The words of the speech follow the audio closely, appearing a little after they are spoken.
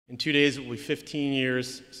In 2 days, it will be 15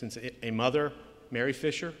 years since a mother, Mary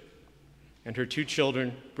Fisher, and her 2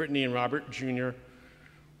 children, Brittany and Robert Jr.,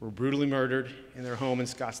 were brutally murdered in their home in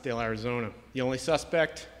Scottsdale, Arizona. The only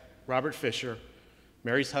suspect, Robert Fisher,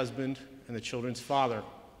 Mary's husband and the children's father,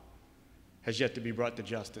 has yet to be brought to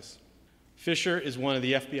justice. Fisher is one of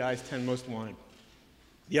the FBI's 10 most wanted.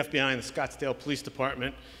 The FBI and the Scottsdale Police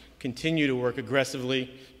Department continue to work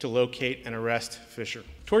aggressively to locate and arrest Fisher.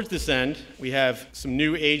 Towards this end, we have some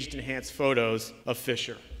new age-enhanced photos of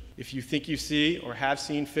Fisher. If you think you see or have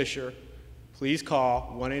seen Fisher, please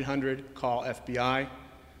call 1-800-CALL-FBI.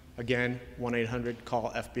 Again,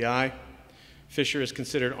 1-800-CALL-FBI. Fisher is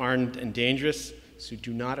considered armed and dangerous, so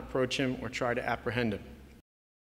do not approach him or try to apprehend him.